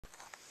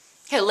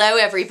Hello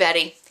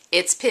everybody,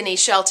 it's Penny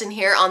Shelton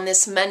here on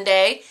this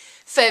Monday,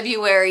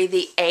 February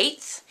the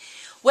 8th.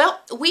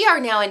 Well, we are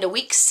now into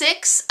week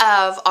 6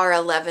 of our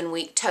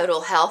 11-week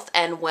Total Health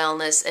and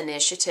Wellness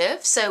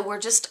Initiative. So we're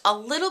just a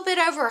little bit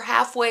over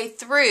halfway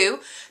through.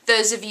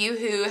 Those of you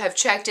who have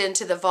checked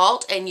into the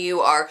vault and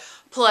you are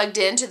plugged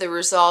into the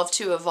Resolve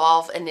to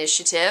Evolve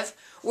initiative.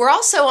 We're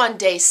also on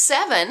day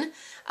 7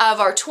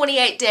 of our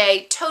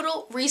 28-day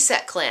Total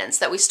Reset Cleanse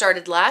that we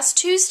started last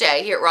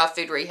Tuesday here at Raw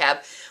Food Rehab.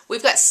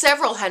 We've got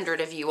several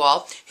hundred of you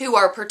all who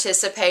are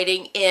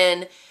participating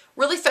in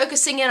really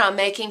focusing in on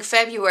making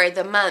February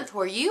the month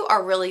where you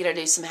are really going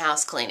to do some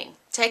house cleaning,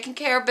 taking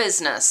care of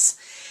business,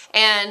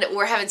 and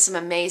we're having some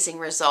amazing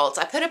results.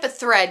 I put up a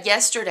thread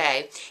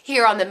yesterday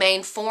here on the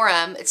main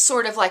forum. It's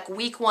sort of like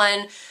week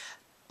 1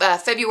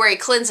 February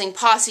Cleansing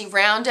Posse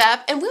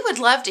Roundup, and we would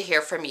love to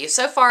hear from you.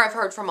 So far I've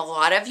heard from a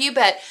lot of you,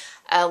 but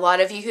a lot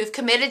of you who've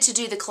committed to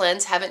do the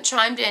cleanse haven't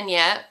chimed in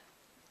yet.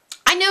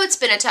 I know it's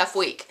been a tough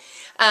week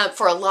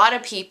for a lot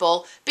of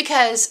people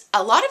because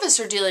a lot of us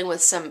are dealing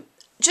with some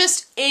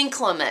just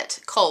inclement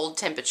cold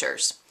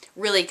temperatures.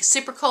 Really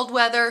super cold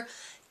weather,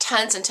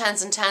 tons and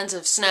tons and tons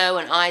of snow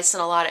and ice in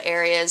a lot of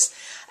areas.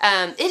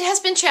 It has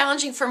been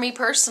challenging for me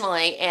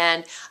personally,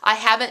 and I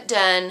haven't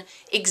done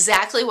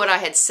exactly what I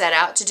had set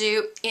out to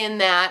do in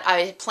that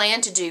I had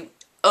planned to do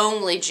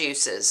only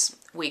juices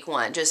week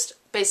 1, just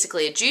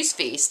basically a juice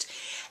feast.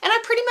 And I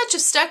pretty much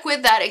have stuck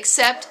with that,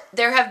 except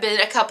there have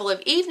been a couple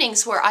of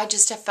evenings where I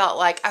just have felt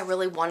like I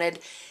really wanted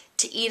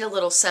to eat a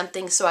little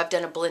something, so I've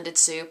done a blended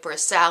soup or a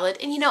salad,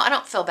 and you know, I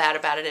don't feel bad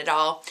about it at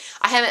all.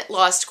 I haven't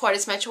lost quite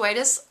as much weight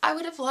as I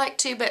would have liked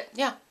to, but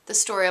yeah, the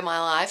story of my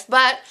life.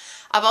 But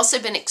I've also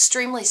been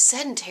extremely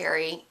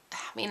sedentary. I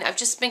mean, I've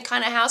just been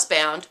kind of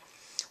housebound.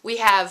 We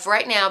have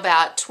right now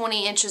about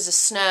 20 inches of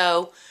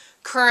snow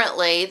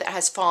currently that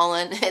has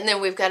fallen, and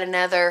then we've got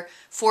another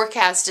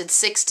forecasted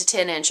 6 to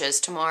 10 inches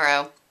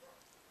tomorrow.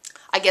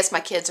 I guess my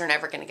kids are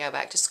never going to go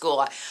back to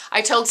school.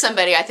 I told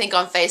somebody, I think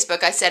on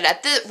Facebook, I said,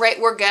 at the rate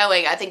we're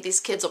going, I think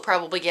these kids will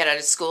probably get out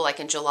of school like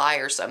in July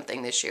or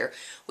something this year.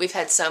 We've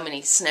had so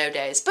many snow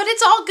days. But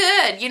it's all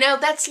good. You know,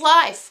 that's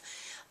life.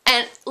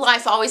 And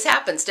life always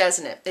happens,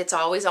 doesn't it? It's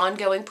always an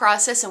ongoing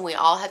process, and we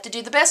all have to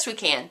do the best we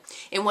can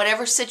in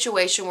whatever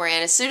situation we're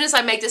in. As soon as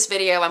I make this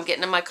video, I'm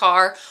getting in my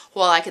car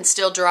while I can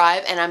still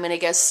drive, and I'm going to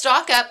go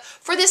stock up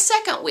for this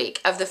second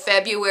week of the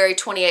February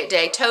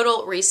 28-day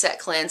Total Reset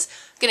Cleanse.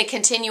 I'm going to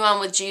continue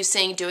on with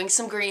juicing, doing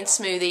some green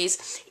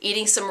smoothies,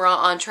 eating some raw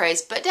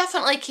entrees, but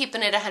definitely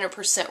keeping it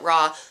 100%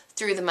 raw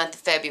through the month of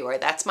February.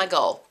 That's my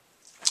goal.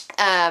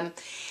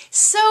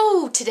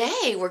 So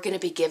today we're going to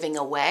be giving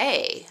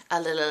away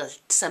a little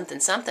something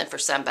for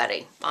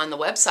somebody on the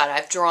website.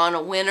 I've drawn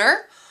a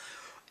winner,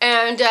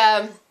 and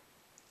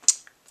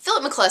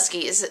Philip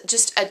McCluskey is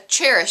just a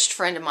cherished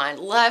friend of mine.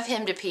 Love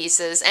him to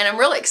pieces, and I'm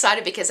really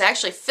excited because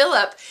actually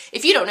Philip,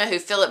 if you don't know who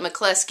Philip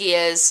McCluskey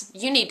is,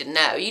 you need to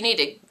know. You need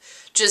to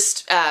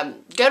just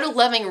go to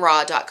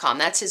lovingraw.com.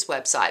 That's his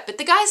website. But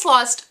the guy's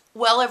lost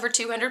well over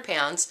 200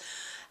 pounds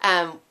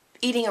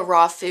eating a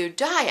raw food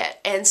diet,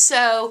 and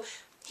so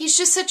he's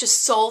just such a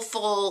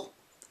soulful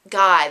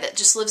guy that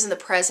just lives in the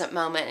present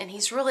moment, and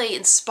he's really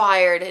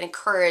inspired and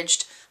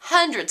encouraged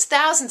hundreds,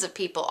 thousands of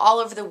people all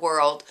over the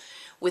world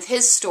with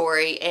his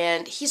story,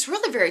 and he's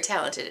really very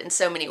talented in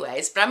so many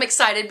ways. But I'm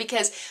excited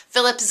because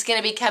Philip is going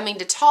to be coming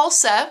to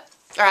Tulsa,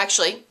 or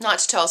actually not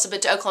to Tulsa,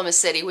 but to Oklahoma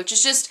City, which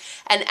is just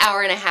an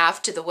hour and a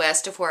half to the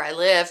west of where I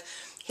live.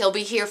 He'll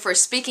be here for a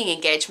speaking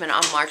engagement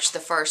on March the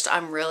 1st.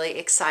 I'm really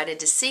excited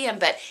to see him,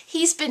 but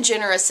he's been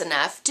generous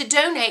enough to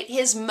donate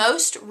his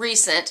most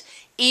recent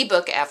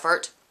ebook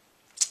effort,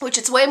 which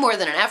is way more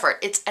than an effort.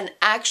 It's an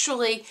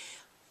actually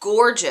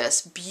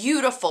gorgeous,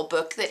 beautiful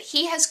book that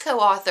he has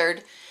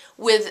co-authored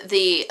with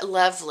the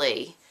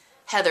lovely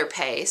Heather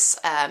Pace.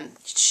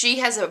 She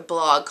has a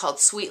blog called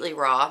Sweetly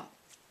Raw,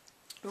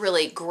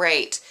 really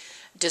great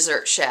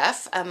dessert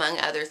chef, among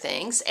other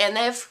things, and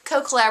they've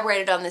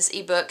co-collaborated on this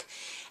ebook.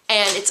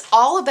 And it's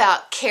all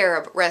about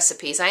carob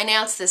recipes. I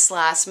announced this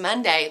last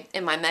Monday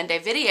in my Monday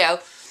video.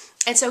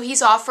 And so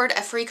he's offered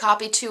a free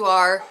copy to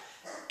our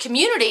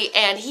community.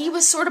 And he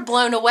was sort of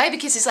blown away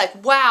because he's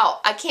like, wow,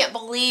 I can't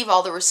believe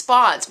all the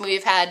response.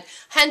 We've had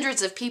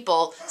hundreds of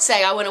people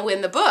say, I want to win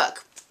the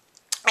book.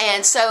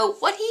 And so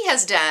what he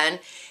has done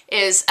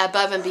is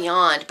above and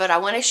beyond. But I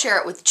want to share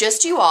it with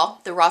just you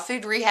all, the Raw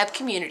Food Rehab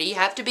community. You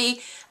have to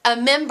be a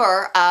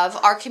member of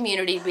our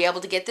community to be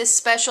able to get this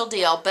special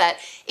deal. But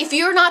if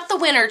you're not the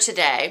winner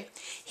today,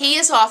 he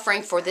is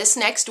offering for this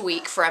next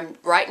week from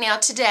right now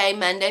today,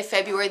 Monday,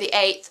 February the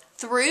 8th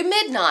through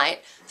midnight,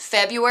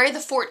 February the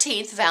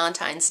 14th,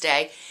 Valentine's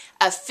Day,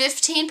 a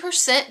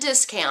 15%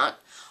 discount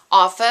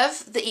off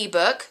of the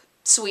ebook,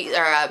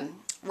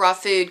 Raw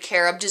Food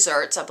Carob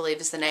Desserts, I believe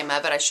is the name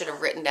of it. I should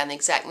have written down the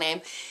exact name.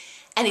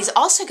 And he's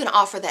also going to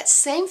offer that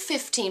same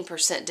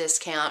 15%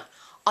 discount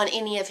on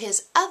any of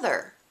his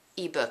other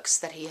ebooks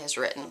that he has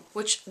written,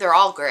 which they're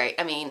all great.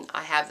 I mean,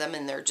 I have them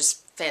and they're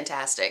just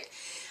fantastic.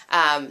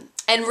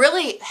 And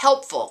really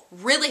helpful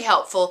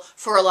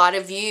for a lot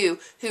of you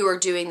who are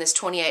doing this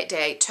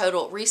 28-day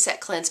total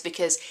reset cleanse,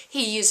 because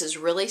he uses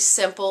really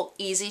simple,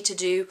 easy to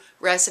do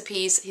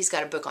recipes. He's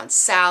got a book on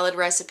salad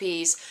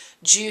recipes,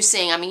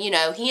 juicing. I mean, you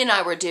know, he and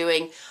I were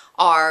doing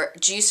our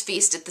juice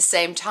feast at the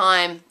same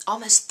time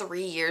almost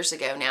 3 years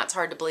ago now. It's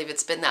hard to believe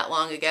it's been that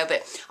long ago,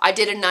 but I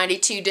did a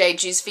 92-day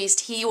juice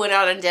feast. He went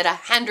out and did a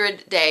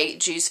 100-day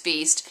juice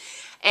feast.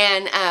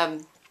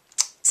 And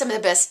some of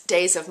the best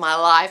days of my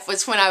life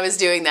was when I was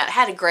doing that. I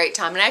had a great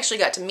time, and I actually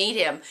got to meet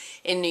him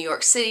in New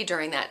York City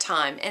during that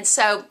time. And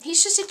so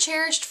he's just a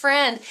cherished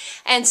friend.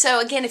 And so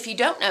again, if you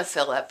don't know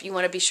Philip, you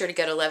want to be sure to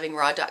go to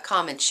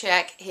lovingraw.com and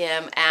check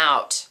him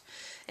out.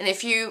 And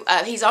if you,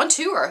 he's on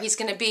tour. He's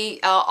going to be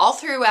all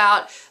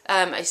throughout.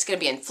 He's going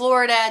to be in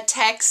Florida,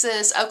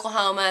 Texas,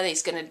 Oklahoma. And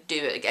he's going to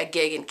do a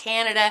gig in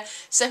Canada.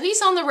 So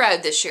he's on the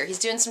road this year. He's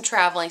doing some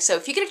traveling. So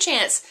if you get a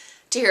chance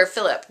to hear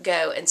Philip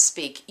go and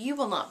speak, you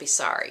will not be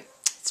sorry.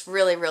 It's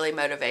really, really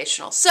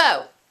motivational.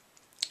 So,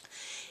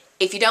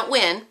 if you don't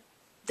win,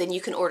 then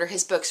you can order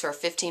his books for a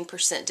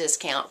 15%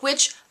 discount,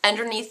 which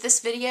underneath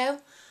this video,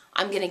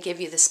 I'm going to give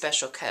you the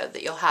special code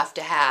that you'll have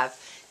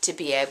to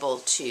be able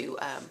to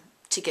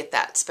get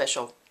that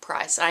special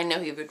price. I know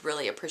he would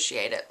really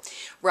appreciate it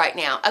right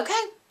now.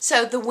 Okay,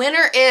 so the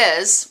winner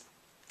is,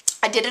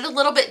 I did it a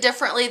little bit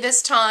differently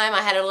this time.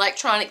 I had an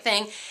electronic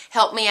thing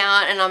help me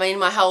out, and I mean,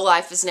 my whole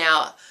life is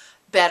now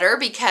better,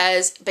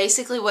 because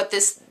basically what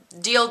this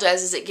deal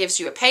does is it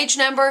gives you a page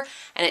number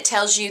and it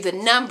tells you the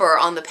number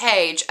on the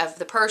page of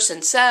the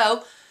person.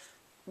 So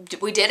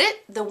we did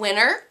it. The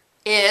winner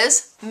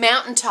is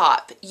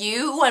Mountaintop.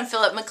 You won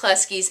Philip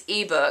McCluskey's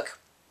ebook,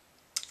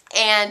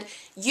 and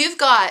you've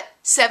got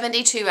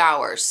 72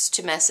 hours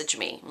to message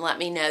me and let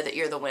me know that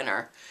you're the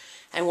winner,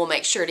 and we'll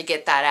make sure to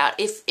get that out.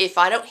 If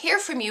I don't hear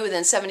from you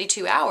within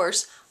 72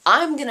 hours,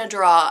 I'm going to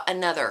draw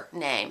another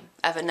name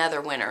of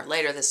another winner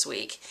later this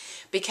week,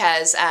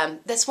 because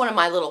that's one of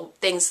my little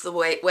things, the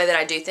way that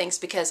I do things,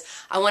 because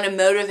I want to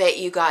motivate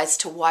you guys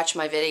to watch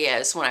my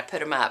videos when I put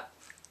them up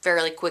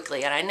fairly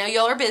quickly. And I know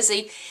y'all are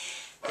busy.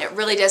 It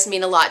really does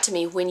mean a lot to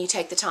me when you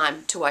take the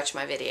time to watch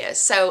my videos.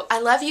 So I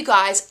love you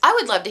guys. I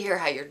would love to hear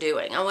how you're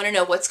doing. I want to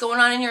know what's going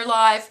on in your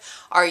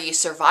life. Are you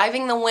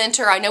surviving the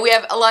winter? I know we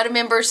have a lot of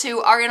members who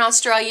are in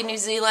Australia, New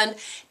Zealand,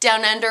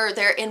 down under.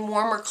 They're in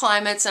warmer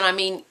climates. And I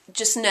mean,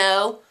 just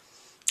know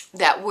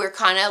that we're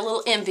kind of a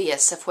little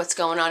envious of what's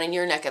going on in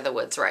your neck of the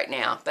woods right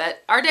now.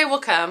 But our day will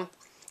come.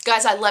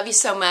 Guys, I love you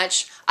so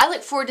much. I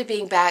look forward to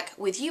being back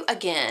with you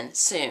again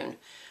soon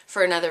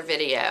for another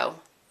video.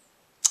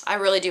 I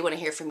really do want to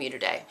hear from you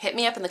today. Hit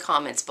me up in the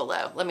comments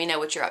below. Let me know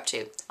what you're up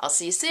to. I'll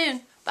see you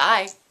soon.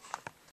 Bye.